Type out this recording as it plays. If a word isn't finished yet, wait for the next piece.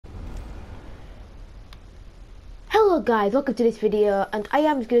Hello guys, welcome to this video, and I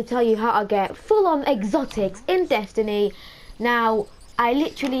am going to tell you how to get full-on exotics in Destiny. Now, I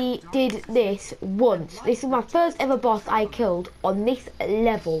literally did this once. This is my first ever boss I killed on this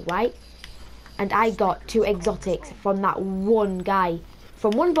level, right? And I got 2 exotics from that one guy.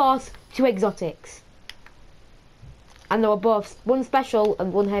 From one boss, 2 exotics. And they were both one special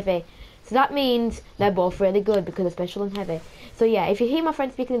and one heavy. So that means they're both really good because they're special and heavy. So yeah, if you hear my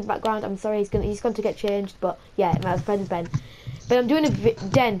friend speaking in the background, I'm sorry, he's going to get changed. But yeah, my friend's Ben. But I'm doing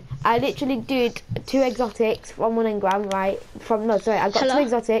I literally did 2 exotics from one engram, right? I got 2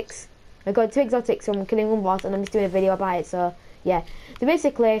 exotics. I got 2 exotics from killing one boss, and I'm just doing a video about it. So yeah. So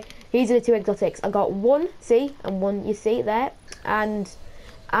basically, these are the 2 exotics. I got one C and one you see there, and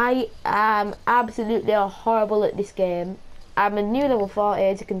I am absolutely horrible at this game. I'm a new level 40,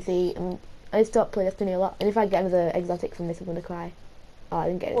 as you can see, and I stopped playing Destiny a lot. And if I get another exotic from this, I'm gonna cry. Oh, I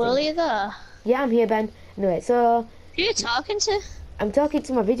didn't get it. Well, you there? Yeah, I'm here, Ben. Anyway, so Who are you talking to? I'm talking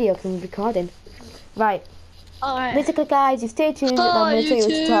to my video because I'm recording. Right. Alright. Basically, guys, you stay tuned, and I'm gonna show you a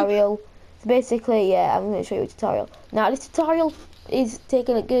tutorial. So basically, yeah, I'm gonna show you a tutorial. Now, this tutorial is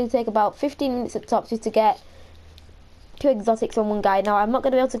going to take about 15 minutes at top just to get 2 exotics on one guy. Now, I'm not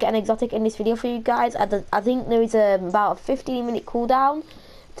going to be able to get an exotic in this video for you guys. I think there is about a 15-minute cooldown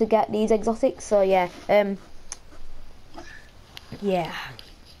to get these exotics. So yeah, yeah,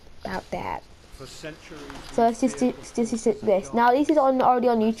 about that. So let's just do this. Now, this is already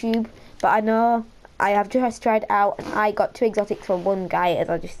on YouTube, but I know I have just tried it out, and I got 2 exotics from one guy, as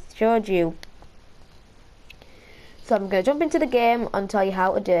I just showed you. So I'm going to jump into the game and tell you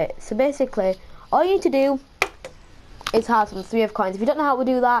how to do it. So basically, all you need to do is have some 3 of coins. If you don't know how to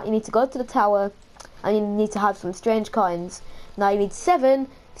do that, you need to go to the tower and you need to have some strange coins. Now you need 7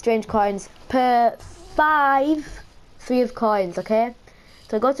 strange coins per 5 3 of coins, okay?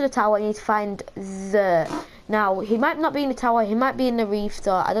 So go to the tower and you need to find Zer. Now, he might not be in the tower, he might be in the reef,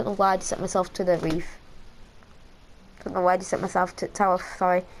 so I don't know why I just set myself to the reef. I don't know why I just set myself to the tower,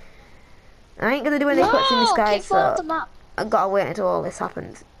 sorry. I ain't gonna do any cuts in this, guys, so I've gotta wait until all this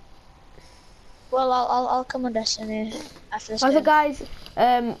happens. Well, I'll come on Destiny after this. Also, guys,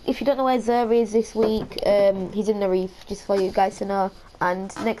 if you don't know where Zer is this week, he's in the reef, just for you guys to know.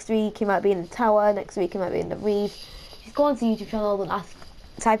 And next week he might be in the tower. Next week he might be in the reef. Just go onto YouTube channel and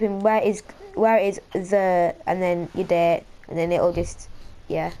type in where is Zer, and then your date, and then it'll just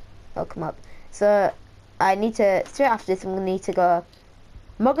it'll come up. So I need to straight after this. I'm gonna need to go.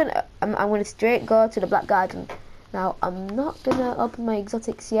 I'm gonna straight go to the Black Garden. Now I'm not gonna open my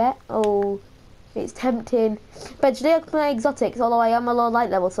exotics yet. Oh. It's tempting. But should I open my exotics? Although I am a low light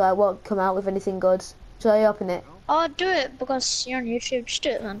level, so I won't come out with anything good. Should I open it? Oh, do it because you're on YouTube. Just do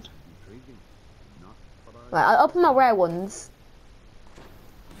it, man. Right, I'll open my rare ones.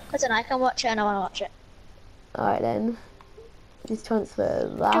 Because then I can watch it and I want to watch it. Alright then. Just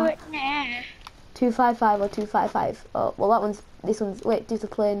transfer that. Do it now. 255 or 255. Oh, well this one's, wait, do the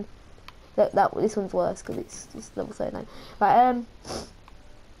plane. This one's worse because it's just level 39. Right,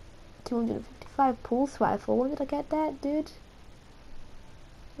 255 pulse rifle. When did I get that, dude?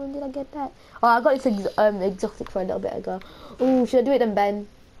 When did I get that? Oh, I got this exotic for a little bit ago. Oh, should I do it then, Ben?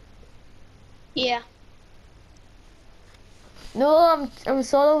 Yeah. No, I'm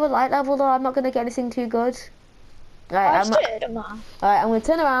so over light level though. I'm not gonna get anything too good. Right, Alright, I'm gonna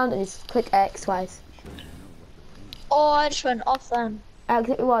turn around and just click X twice. Oh, I just went off then.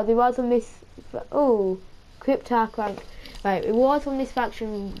 Exit rewards from this. Oh, Cryptarch rank. Right, rewards from this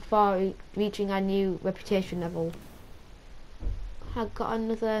faction for reaching our new reputation level. I got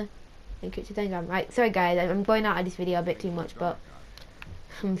another encrypted engram. Right, sorry guys, I'm going out of this video a bit too much, but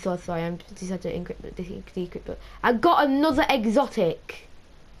I'm so sorry. I'm just had to decrypt it. I got another exotic.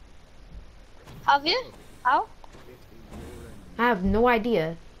 Have you? How? I have no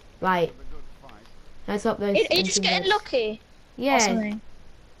idea. Right. Let's hope there's. Are you just getting lucky? Yeah.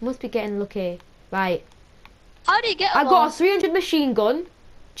 Must be getting lucky. Right. How do you get I got a 300 machine gun.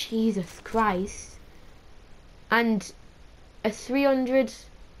 Jesus Christ. And a 300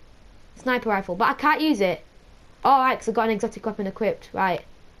 sniper rifle. But I can't use it. Alright, because I got an exotic weapon equipped. Right.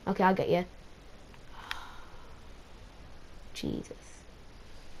 Okay, I'll get you. Jesus.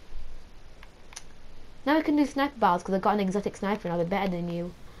 Now we can do sniper battles because I got an exotic sniper and I'll be better than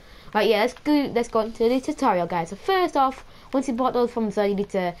you. Right, yeah, let's go into the tutorial, guys. So first off, once you bought those from Zer, you need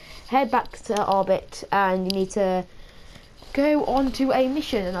to head back to orbit and you need to go on to a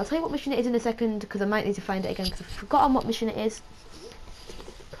mission. And I'll tell you what mission it is in a second because I might need to find it again because I've forgotten what mission it is.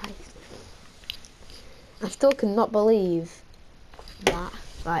 Christ. I still cannot believe that.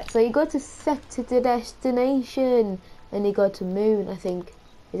 Right, so you go to set to the destination and you go to moon, I think.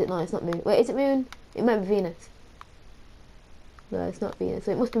 Is it? No, it's not moon. Wait, is it moon? It might be Venus. No, it's not Venus.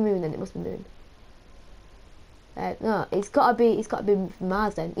 So it must be Moon then. It must be Moon. No, it's gotta be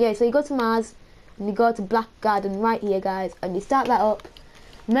Mars then. Yeah, so you go to Mars and you go to Black Garden right here, guys, and you start that up.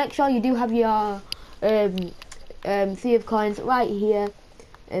 Make sure you do have your sea of coins right here.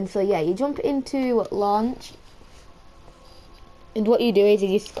 And so yeah, you jump into launch, and what you do is you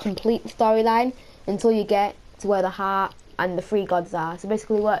just complete the storyline until you get to where the heart and the three gods are. So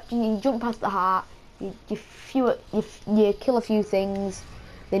basically, what you jump past the heart, you kill a few things,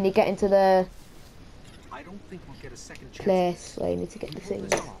 then you get into the I don't think we'll get a second chance. place where you need to get the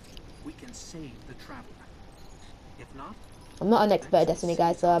things. We can save the traveler. If not, I'm not an expert at Destiny,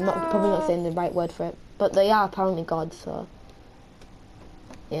 guys, so I'm probably not saying the right word for it. But they are apparently gods, so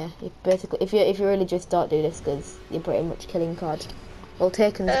yeah. Basically, if you're religious, don't do this because you're pretty much killing God. Well,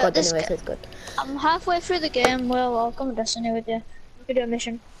 Taken's God anyway, so it's good. I'm halfway through the game. Well, I'll come to Destiny with you. We could do a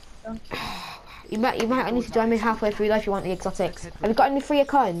mission. So. You might need to join me halfway through though if you want the exotics. Have you got any free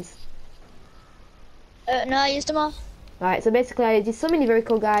coins? No, I used them all. Right, so basically I did so many very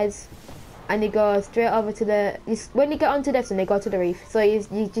cool guys, and you go straight over to the, when you get onto Destiny, go to the reef. So you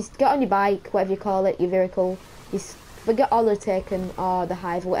just get on your bike, whatever you call it, your vehicle, you forget all the Taken or the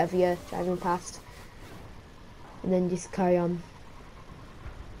Hive or whatever you're driving past, and then just carry on.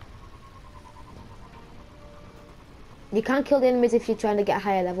 You can kill the enemies if you're trying to get a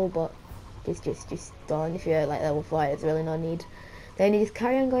higher level, but just don't. If you're like level 4, there's really no need. Then you just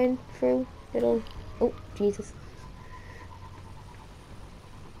carry on going through little, oh Jesus.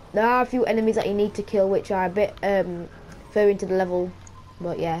 There are a few enemies that you need to kill which are a bit further into the level,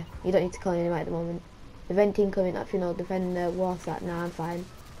 but yeah, you don't need to kill any at the moment. Event team coming up, you know, defend the Warsat. Nah, I'm fine.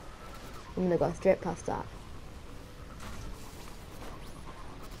 I'm gonna go straight past that.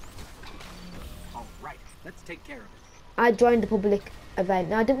 alright, let's take care of it. I joined the public event.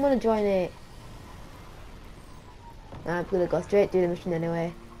 No, I didn't want to join it. Nah, I'm gonna go straight do the mission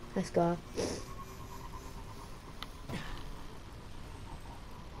anyway. Let's go.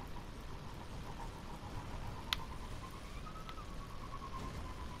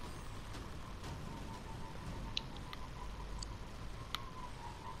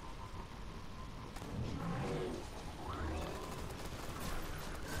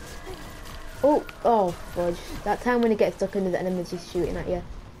 Oh, fudge. That time when you get stuck under the enemies just shooting at you.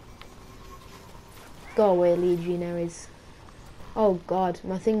 Go away, legionaries. Oh god,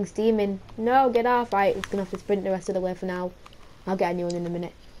 my thing's steaming. No, get off. Right, it's gonna have to sprint the rest of the way for now. I'll get a new one in a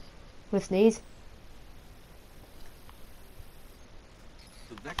minute. I'm gonna sneeze.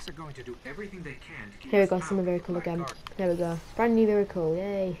 The Vex are going to do everything they can to keep Here we us go, out summer of the vehicle Black again. Garden. There we go. Brand new vehicle,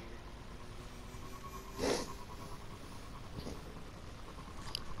 yay.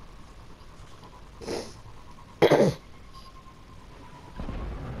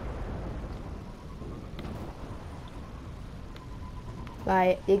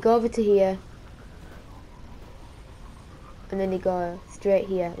 Right, you go over to here, and then you go straight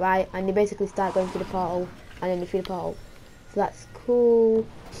here, right, and you basically start going through the portal, and then you through the portal. So that's cool.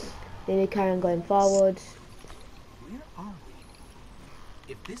 Then you carry on going forward. Where are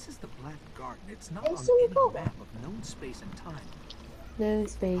we? If this is the Black Garden, it's not It's on in any the portal. map of known space and time. No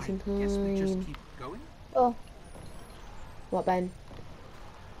space I and guess we just time. keep going? Oh, What, Ben?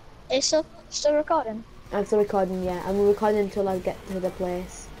 it's still recording. I'm still recording, yeah. I'm recording until I get to the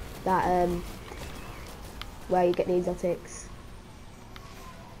place that where you get the exotics.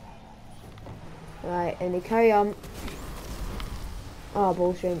 Right, and you carry on. Oh,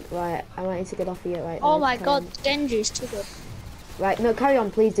 bullshit. Right, I might need to get off here right Oh now. my Carry god, on. Genji's too good. Right, no, carry on.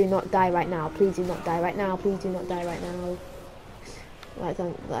 Please do not die right now. Please do not die right now. Please do not die right now. Right,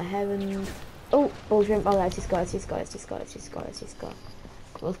 thank the heavens. Oh, bullshit. Oh, let's just go. Let's just go. Let's just go. Let's just go. Let's just go.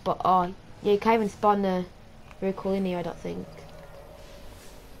 We'll spot. Oh, yeah, you can't even spawn very cool in here, I don't think.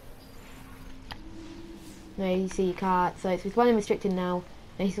 No, you see, you can't. So it's spawning restricted now.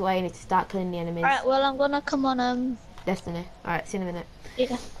 And this is why you need to start killing the enemies. Alright, well, I'm gonna come on, Destiny. Alright, see you in a minute.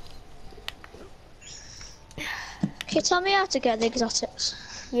 yeah. Can you tell me how to get the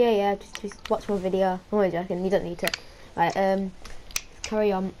exotics? Yeah, just watch my video. I'm only joking, you don't need to. Right,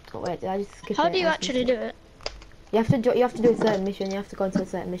 carry on. Oh, wait, did I just skip How it? do you actually do it? You have to do a certain mission. You have to go into a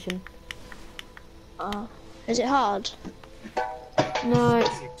certain mission. Is it hard? No,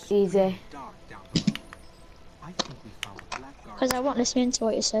 it's easy. Dark down below. I think we found the Black Garden. Because I won't listen to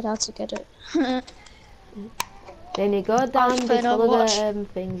what you said, how to get it. Then you go down, just just playing follow Overwatch. the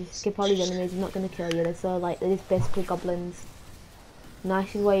thing, just skip all these enemies, they're not going to kill you, they're so like, they're just basically goblins.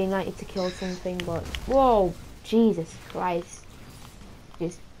 Nice is where you need to kill something, but, whoa, Jesus Christ.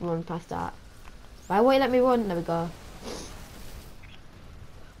 Just run past that. Why won't you let me run? There we go.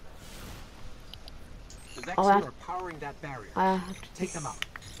 The The Oh, Vexen are powering that barrier. I have to Take them out.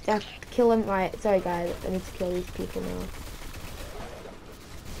 I have to kill them. Right, sorry guys, I need to kill these people now.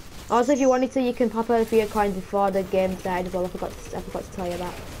 Also, if you wanted to, you can pop out for your coins before the game started as well. I forgot to tell you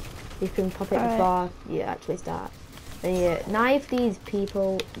that. You can pop it before you actually start. Then you knife these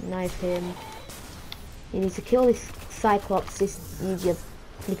people, knife him. You need to kill this Cyclops, just use your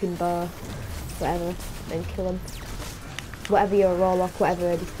flipping bar, whatever, then kill him. Whatever your Warlock,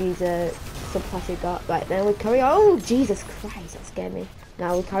 whatever diffuser subclass you got. Right, then we carry on. Oh, Jesus Christ, that scared me.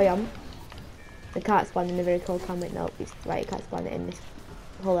 Now we carry on. I can't spawn in the very cold comment. No, it's right, you can't spawn it in this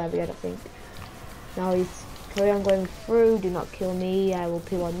whole area, I don't think. Now he's carry on going through. Do not kill me, I will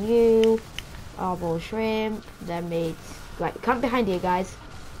peel on you. Arbor shrimp, then mate. Right, camp behind you guys.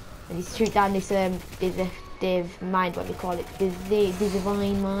 And you shoot down this div mine, what do you call it? The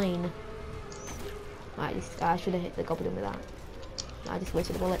divine mine. Right, I should have hit the goblin with that. I just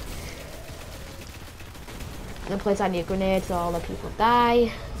wasted a bullet. And then place down your grenade so all the people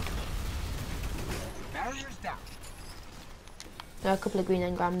die. Barriers down. There are a couple of green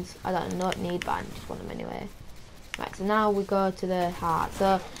engrams. I don't need, but I just want them anyway. Right, so now we go to the heart.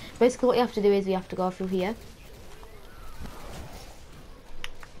 So basically what you have to do is we have to go through here.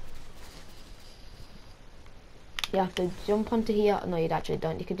 You have to jump onto here. No, you actually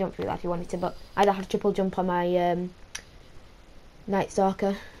don't. You can jump through that if you wanted to, but I'd have to triple jump on my Night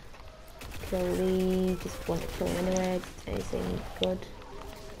Stalker. Kill these. Just want to kill them anyway. Anything good?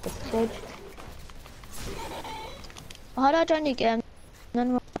 That's good. How do I join the game?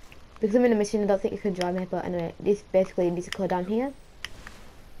 Because I'm in a mission, I don't think you can join me. But anyway, this basically you need to go down here.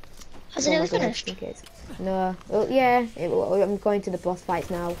 Has it nearly finished? No. Well, yeah. I'm going to the boss fights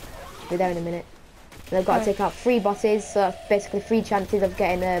now. Be there in a minute. And I've got to take out 3 bosses, so that's basically 3 chances of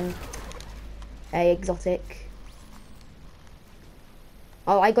getting a exotic.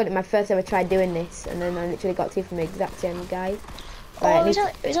 Oh, I got it my first ever try doing this, and then I literally got 2 from the exact same guy. Right, Is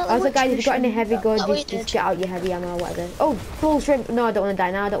that also, guys, if you've got any heavy goods, that just get out your heavy ammo or whatever. Oh, full shrimp! No, I don't want to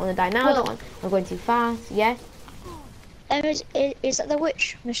die now. I don't want to die now. I'm going too fast. Yeah. Is that the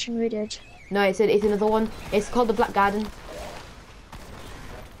witch mission we did? No, it's another one. It's called the Black Garden.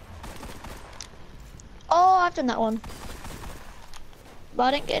 Oh, I've done that one. But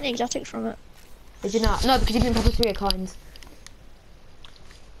I didn't get any exotics from it. Did you not? No, because you didn't pop up 3 coins.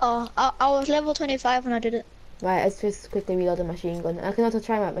 Oh, I was level 25 when I did it. Right, let's just quickly reload the machine gun. I can also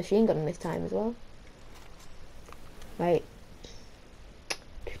try my machine gun this time as well. Right.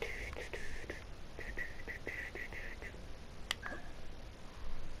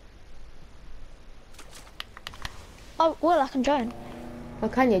 Oh, well, I can join. Oh,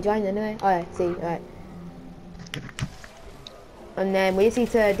 can you join anyway? Oh, yeah, see, right. And then we just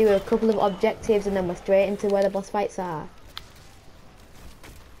need to do a couple of objectives and then we're straight into where the boss fights are.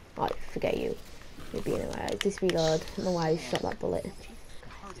 Oh, forget you. You're being alright. Just reload. I don't know why I shot that bullet. The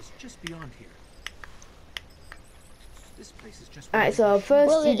heart is just beyond here. This place is just. Alright, so first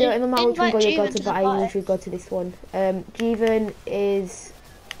Well, you don't even know which one you go Jeevan to, to but the I party. usually go to this one. Jeevan is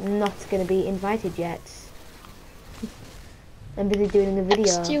not going to be invited yet. I'm busy doing a video.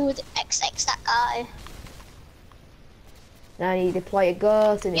 X2 with XX, that guy. Now you deploy a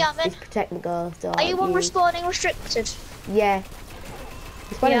ghost and Yeah, it's protect the ghost. Or Are you on you- respawning restricted? Yeah.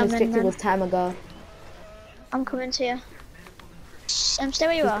 Respawning Yeah, restricted man. was time ago. I'm coming to you. Stay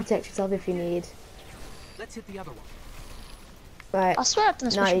where you Just are. protect yourself if you need. Let's hit the other one. Right. I swear I've done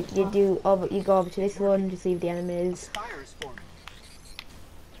this Now mission before. you go over to this one, just leave the enemies. Fire is forming.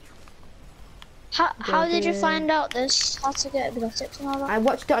 How did you find out this? How to get exotics and all that? I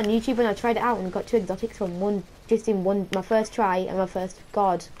watched it on YouTube and I tried it out and got 2 exotics from my first try and my first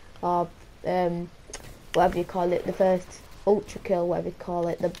god, or whatever you call it, the first ultra kill, whatever you call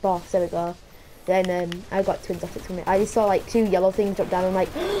it, the boss. There we go. Then I got 2 exotics from it. I just saw like 2 yellow things drop down. I'm like,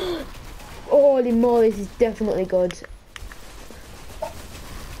 holy moly, this is definitely good.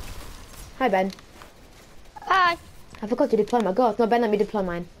 Hi Ben. Hi. I forgot to deploy my ghost. No, Ben, let me deploy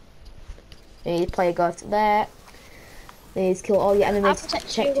mine. You need to play a ghost there. You need to kill all your I'll enemies.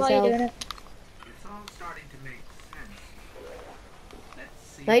 protect you while you're doing it. It's all starting to make sense.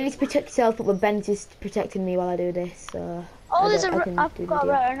 Let's see. Now you need to protect yourself, but Ben's just protecting me while I do this. So Oh, I there's can I've do the got a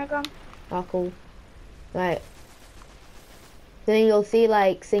video. red anagram. Oh, cool. Right. Then you'll see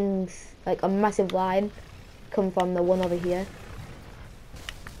like things, like a massive line come from the one over here.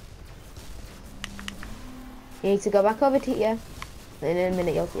 You need to go back over to here. And in a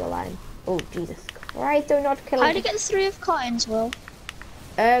minute you'll see a line. Oh, Jesus Christ, do not kill How him. do you get the 3 of coins, Will?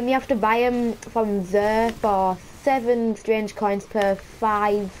 You have to buy them from there for 7 strange coins per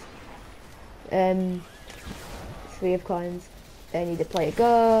 5 3 of coins. Then you deploy a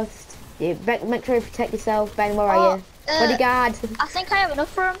ghost. Yeah, make sure you protect yourself. Ben, where Oh, are you? Bodyguard. I think I have enough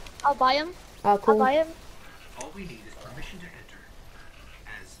for him. I'll buy him. Oh, I'll cool. buy him. All we need is permission to enter.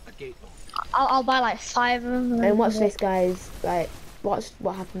 As a gate owner. I'll buy like 5 of them. And watch this, guys. Right, watch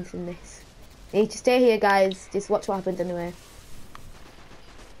what happens in this. You need to stay here, guys. Just watch what happens anyway.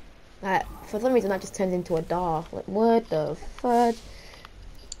 Right, for some reason that just turned into a door. Like, what the fuck?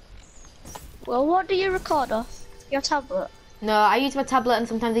 Well, what do you record off? Your tablet? No, I use my tablet and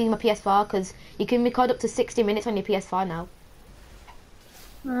sometimes I use my PS4 because you can record up to 60 minutes on your PS4 now.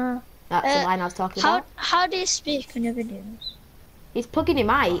 That's the line I was talking about. How do you speak on your videos? He's plugging your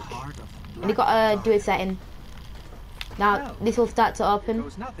mic and you gotta do a setting. Now, Well, this will start to open.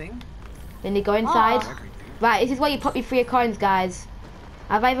 Goes nothing. Then you go inside. Oh. Right, this is where you pop your 3 coins, guys.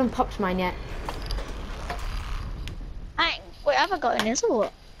 Have I even popped mine yet? Wait, have I got in this or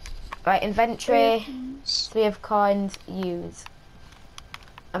what? Right, inventory, 3 of coins, use.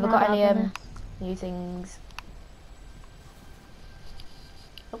 Have I got any new things?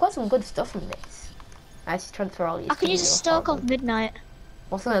 I've got some good stuff from this. I just transfer all these. I can use a store called Midnight.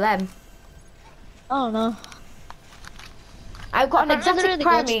 What's one of them? I don't know. I've got an Apparently exotic they're really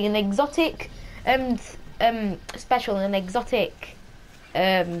primary, an exotic special, and an exotic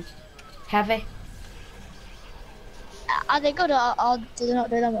heavy. Are they good or do they not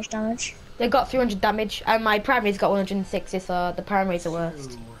do that much damage? They got 300 damage, and my primary's got 160, so the primary's the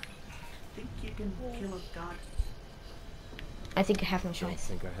worst. Think you can kill a god? I think I have no I don't choice.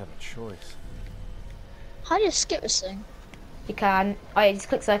 think I have a choice. How do you skip this thing? You can. Oh yeah, just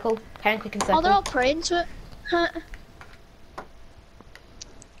click circle. Can click and circle. Oh, they're all praying to it.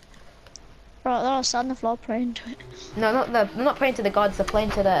 Right, they're all sat on the floor praying to it. No, they're not praying to the gods, they're praying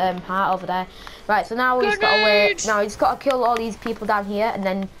to the heart over there. Right, so now we just gotta wait. Grenades! Now we just gotta kill all these people down here, and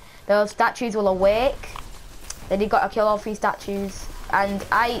then those statues will awake. Then you gotta kill all 3 statues. And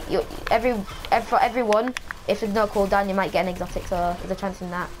for everyone, if there's no cooldown, you might get an exotic, so there's a chance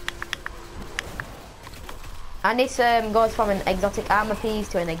in that. And this goes from an exotic armor piece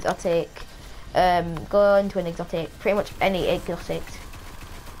to an exotic gun to an exotic, pretty much any exotic.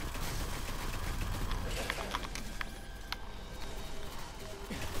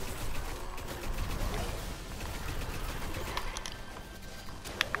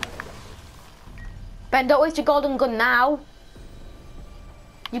 Ben, don't waste your golden gun now.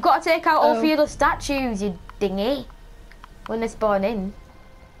 You've got to take out all 3 of those statues, you dingy. When they spawn in.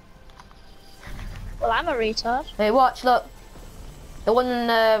 Well, I'm a retard. Hey, watch, look. The one on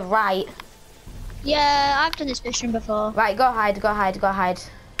the right. Yeah, I've done this mission before. Right, go hide, go hide, go hide.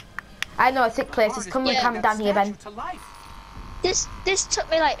 I know a sick place. Just come and Yeah. camp down here, Ben. To life. This took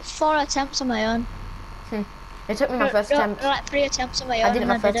me like 4 attempts on my own. It took me my first No, attempt. like 3 attempts on my own. I did it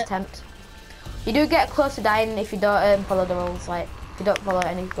my first attempt. You do get close to dying if you don't follow the rules, like, if you don't follow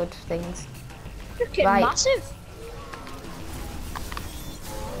any good things. Freaking Right. massive.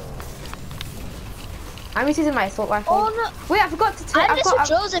 I'm just using my assault rifle. Oh no! Wait, I forgot to take. I did this with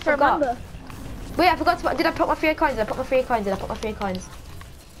Joseph, remember? Wait, I forgot to. Did I put my 3 coins? Did I put my 3 coins? Did I put my 3 coins?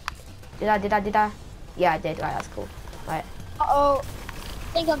 Did I? Yeah, I did. Right, that's cool. Right. Uh-oh.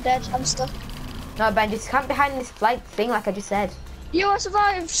 I think I'm dead. I'm stuck. No, Ben, just camp behind this flag thing, like I just said. You are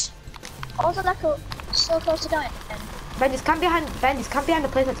survived! I was like so close to dying. Ben, just camp behind the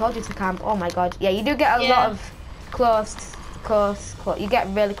place I told you to camp. Oh my god. Yeah, you do get a Yeah. lot of close. You get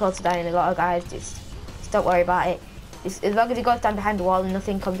really close to dying. A lot of guys just don't worry about it. Just, as long as you go stand behind the wall and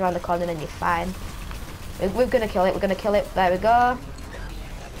nothing comes around the corner, then you're fine. We're gonna kill it. We're gonna kill it. There we go.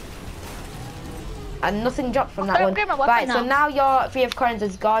 And nothing dropped from that Okay, one. grab my weapon Right, so now. now your 3 of coins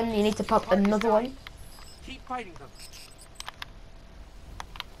is gone. You need to pop another one. Keep fighting them.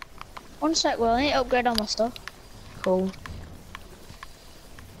 One sec, Will. I need to upgrade all my stuff. Cool.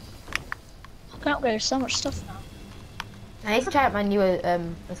 I can upgrade so much stuff now. I need to try out my new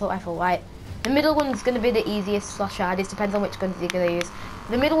assault rifle. Right. The middle one's gonna be the easiest / hardest. Depends on which guns you're gonna use.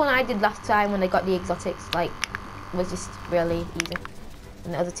 The middle one I did last time when I got the exotics, like, was just really easy,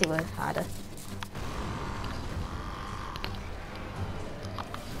 and the other 2 were harder.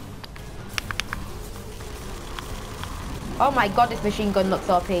 Oh my god, this machine gun looks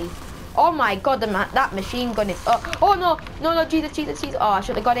OP. Oh my god, that machine gun is oh no, Jesus. Oh, I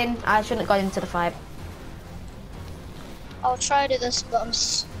shouldn't have got in. I shouldn't have got into the fight. I'll try to do this,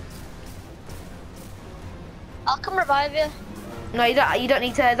 but I'll come revive you. No, you don't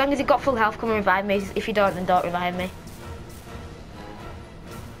need to. As long as you've got full health, come and revive me. If you don't, then don't revive me.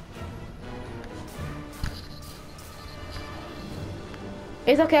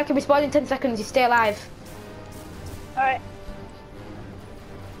 It's okay, I can respawn in 10 seconds. You stay alive. Alright.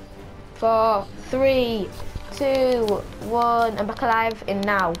 4, 3, 2, 1. I'm back alive in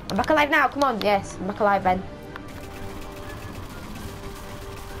now. I'm back alive now. Come on. Yes, I'm back alive then.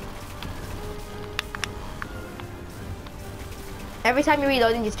 Every time you're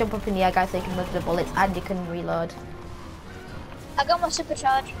reloading, just jump up in the air, guys, so you can load the bullets and you can reload. I got my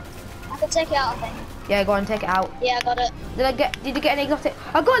supercharge. I can take it out, I think. Yeah, go on, take it out. Yeah, I got it. Did you get an exotic?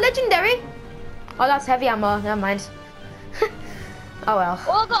 I got a legendary. Oh, that's heavy ammo. Never mind. Oh well.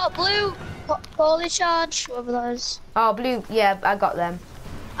 Oh, I got a blue poly charge, whatever that is. Oh, blue. Yeah, I got them.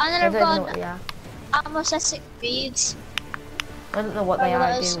 And then I I've don't know what got they are. amosthetic beads. I don't know what they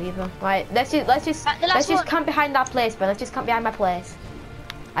are either. Right, let's just camp behind our place, but let's just camp behind my place.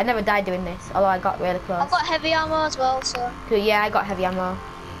 I never died doing this, although I got really close. I've got heavy ammo as well, so. Cool, yeah, I got heavy ammo.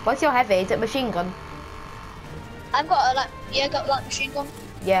 What's your heavy? Is it machine gun? I've got a got like machine gun.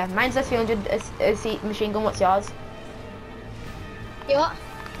 Yeah, mine's a 300 machine gun. What's yours? You what?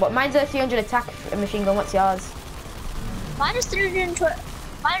 What? Mine's a 300 attack machine gun. What's yours? Mine is 320.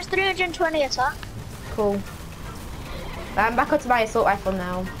 Mine is 320 attack. Cool. I'm back up to my assault rifle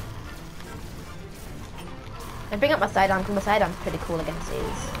now. I bring up my sidearm because my sidearm's pretty cool against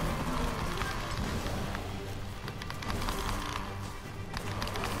these.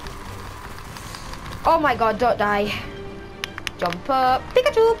 Oh my god, don't die. Jump up.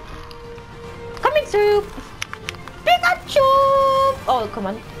 Pikachu! Coming through! Pikachu! Oh, come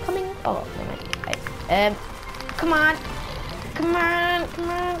on. Coming. Oh, never mind. Right. Come on. Come on. Come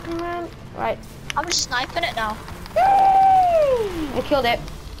on. Come on. Right. I'm just sniping it now. I killed it.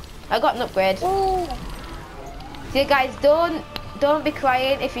 I got an upgrade. Ooh. So you guys, don't be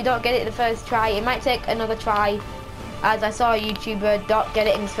crying if you don't get it the first try. It might take another try. As I saw a YouTuber not get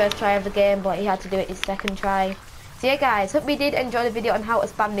it in his first try of the game, but he had to do it his second try. So yeah guys, hope you did enjoy the video on how to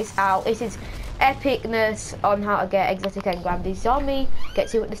spam this out. This is epicness on how to get exotic engrams. This is on me. Get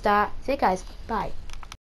to at the start. See you guys. Bye.